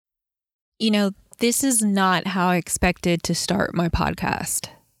This is not how I expected to start my podcast.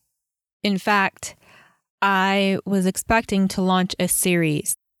 In fact, I was expecting to launch a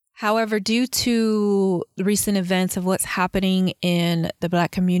series. However, due to the recent events of what's happening in the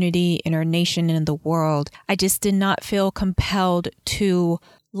Black community, in our nation, and in the world, I just did not feel compelled to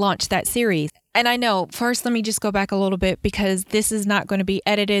launch that series. And I know, first, let me just go back a little bit because this is not going to be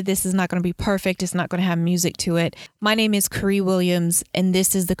edited. This is not going to be perfect. It's not going to have music to it. My name is Caree Williams, and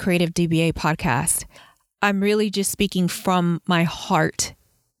this is the Creative DBA podcast. I'm really just speaking from my heart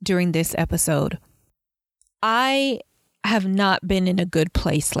during this episode. I have not been in a good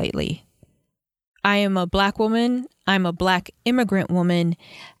place lately. I am a Black woman. I'm a Black immigrant woman,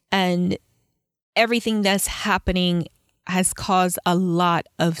 and everything that's happening has caused a lot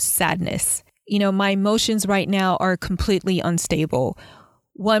of sadness. My emotions right now are completely unstable.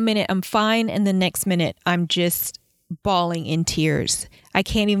 1 minute I'm fine, and the next minute I'm just bawling in tears. I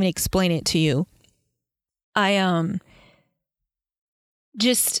can't even explain it to you. And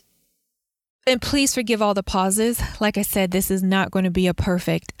please forgive all the pauses. Like I said, this is not going to be a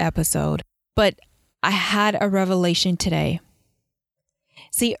perfect episode, but I had a revelation today.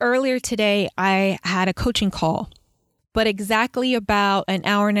 See, earlier today, I had a coaching call, but exactly about an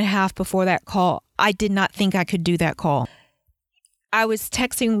hour and a half before that call, I did not think I could do that call. I was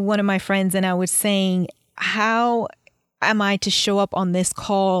texting one of my friends and I was saying, how am I to show up on this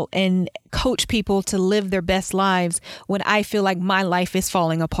call and coach people to live their best lives when I feel like my life is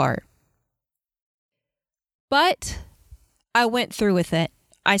falling apart? But I went through with it.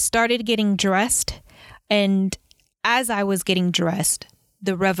 I started getting dressed, and as I was getting dressed,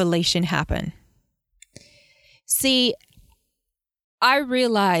 the revelation happened. See, I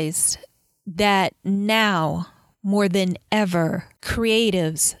realized that now, more than ever,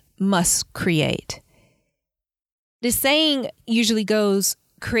 creatives must create. The saying usually goes,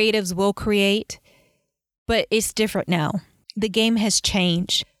 creatives will create, but it's different now. The game has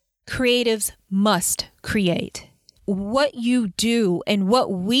changed. Creatives must create. What you do and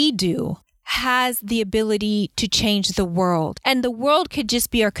what we do has the ability to change the world. And the world could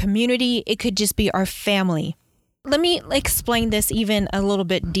just be our community. It could just be our family. Let me explain this even a little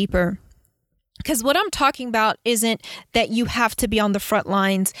bit deeper. Because what I'm talking about isn't that you have to be on the front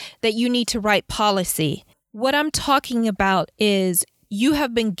lines, that you need to write policy. What I'm talking about is you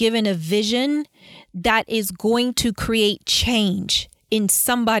have been given a vision that is going to create change in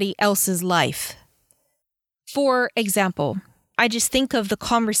somebody else's life. For example, I just think of the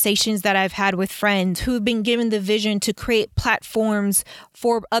conversations that I've had with friends who've been given the vision to create platforms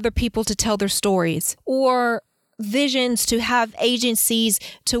for other people to tell their stories, or visions to have agencies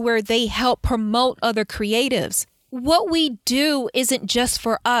to where they help promote other creatives. What we do isn't just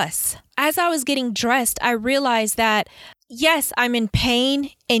for us. As I was getting dressed, I realized that yes, I'm in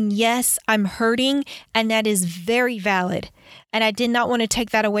pain, and yes, I'm hurting, and that is very valid. And I did not want to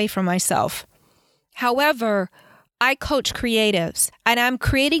take that away from myself. However, I coach creatives, and I'm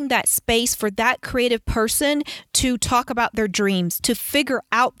creating that space for that creative person to talk about their dreams, to figure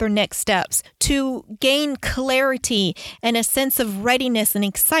out their next steps, to gain clarity and a sense of readiness and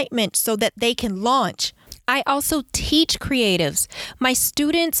excitement so that they can launch. I also teach creatives. My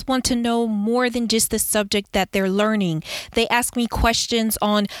students want to know more than just the subject that they're learning. They ask me questions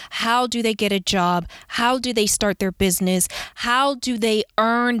on how do they get a job? How do they start their business? How do they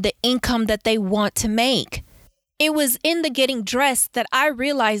earn the income that they want to make? It was in the getting dressed that I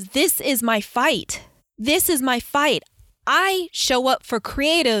realized this is my fight. This is my fight. I show up for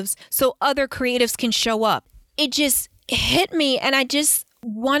creatives so other creatives can show up. It just hit me, and I just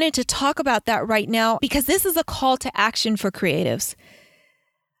wanted to talk about that right now because this is a call to action for creatives.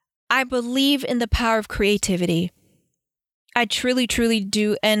 I believe in the power of creativity. I truly, truly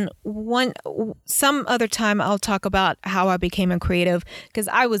do. And some other time I'll talk about how I became a creative, because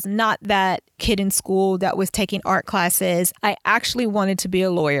I was not that kid in school that was taking art classes. I actually wanted to be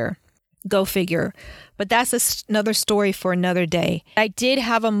a lawyer. Go figure. But that's another story for another day. I did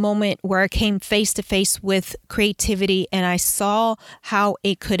have a moment where I came face to face with creativity, and I saw how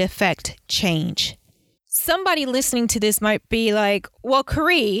it could affect change. Somebody listening to this might be like, well,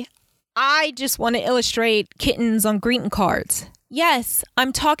 Caree, I just want to illustrate kittens on greeting cards. Yes,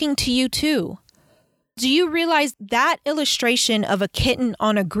 I'm talking to you too. Do you realize that illustration of a kitten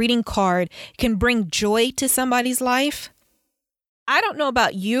on a greeting card can bring joy to somebody's life? I don't know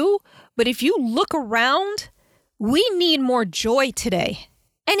about you, but if you look around, we need more joy today.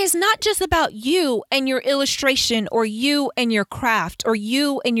 And it's not just about you and your illustration or you and your craft or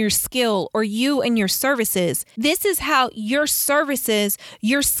you and your skill or you and your services. This is how your services,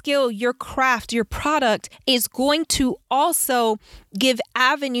 your skill, your craft, your product is going to also give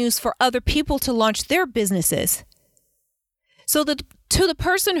avenues for other people to launch their businesses. So to the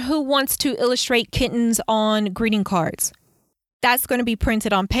person who wants to illustrate kittens on greeting cards, that's going to be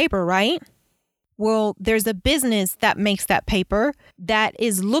printed on paper, right? Well, there's a business that makes that paper that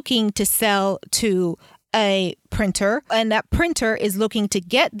is looking to sell to a printer, and that printer is looking to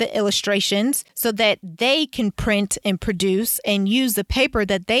get the illustrations so that they can print and produce and use the paper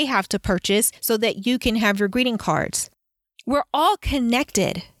that they have to purchase so that you can have your greeting cards. We're all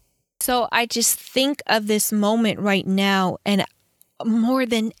connected. So I just think of this moment right now, and more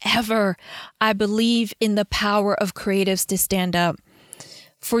than ever, I believe in the power of creatives to stand up.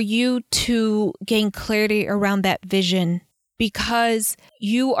 For you to gain clarity around that vision, because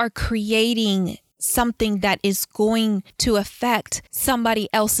you are creating something that is going to affect somebody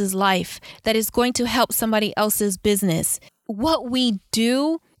else's life, that is going to help somebody else's business. What we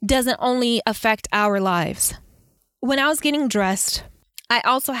do doesn't only affect our lives. When I was getting dressed, I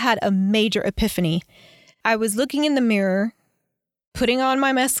also had a major epiphany. I was looking in the mirror, putting on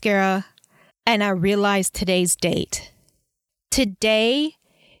my mascara, and I realized today's date. Today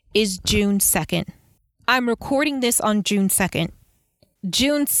is June 2nd. I'm recording this on June 2nd.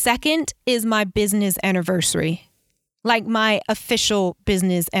 June 2nd is my business anniversary, like my official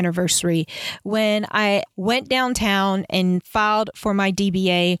business anniversary, when I went downtown and filed for my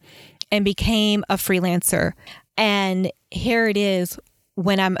DBA and became a freelancer. And here it is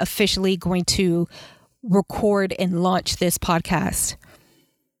when I'm officially going to record and launch this podcast.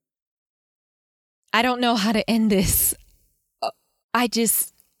 I don't know how to end this. I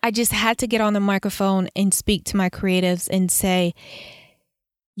just had to get on the microphone and speak to my creatives and say,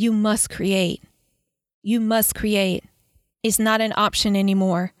 you must create. You must create. It's not an option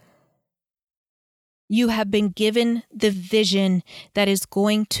anymore. You have been given the vision that is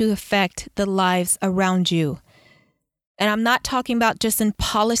going to affect the lives around you. And I'm not talking about just in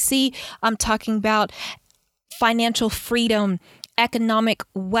policy. I'm talking about financial freedom, economic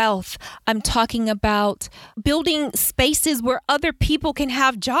wealth. I'm talking about building spaces where other people can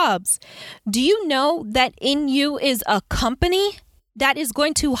have jobs. Do you know that in you is a company that is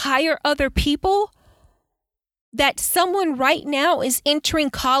going to hire other people? That someone right now is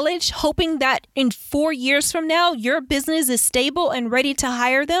entering college hoping that in 4 years from now, your business is stable and ready to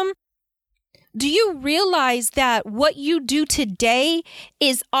hire them? Do you realize that what you do today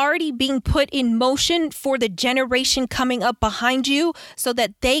is already being put in motion for the generation coming up behind you so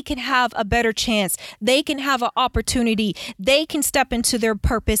that they can have a better chance? They can have an opportunity. They can step into their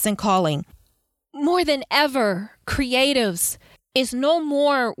purpose and calling. More than ever, creatives, is no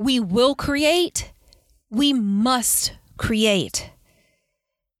more we will create. We must create.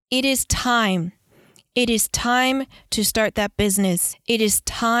 It is time. It is time to start that business. It is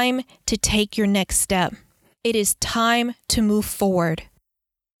time to take your next step. It is time to move forward.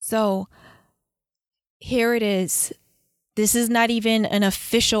 So here it is. This is not even an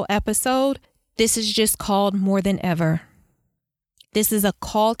official episode. This is just called More Than Ever. This is a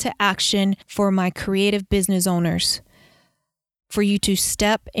call to action for my creative business owners, for you to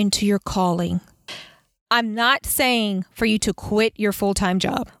step into your calling. I'm not saying for you to quit your full-time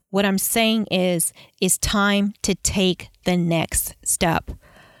job. What I'm saying is it's time to take the next step.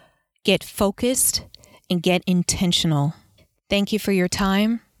 Get focused and get intentional. Thank you for your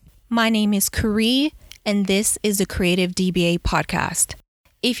time. My name is Karee, and this is the Creative DBA Podcast.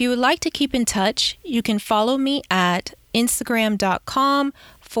 If you would like to keep in touch, you can follow me at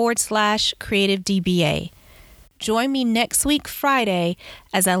instagram.com/creativedba. Join me next week, Friday,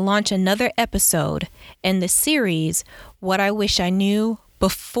 as I launch another episode in the series, What I Wish I Knew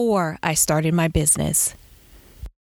Before I Started My Business.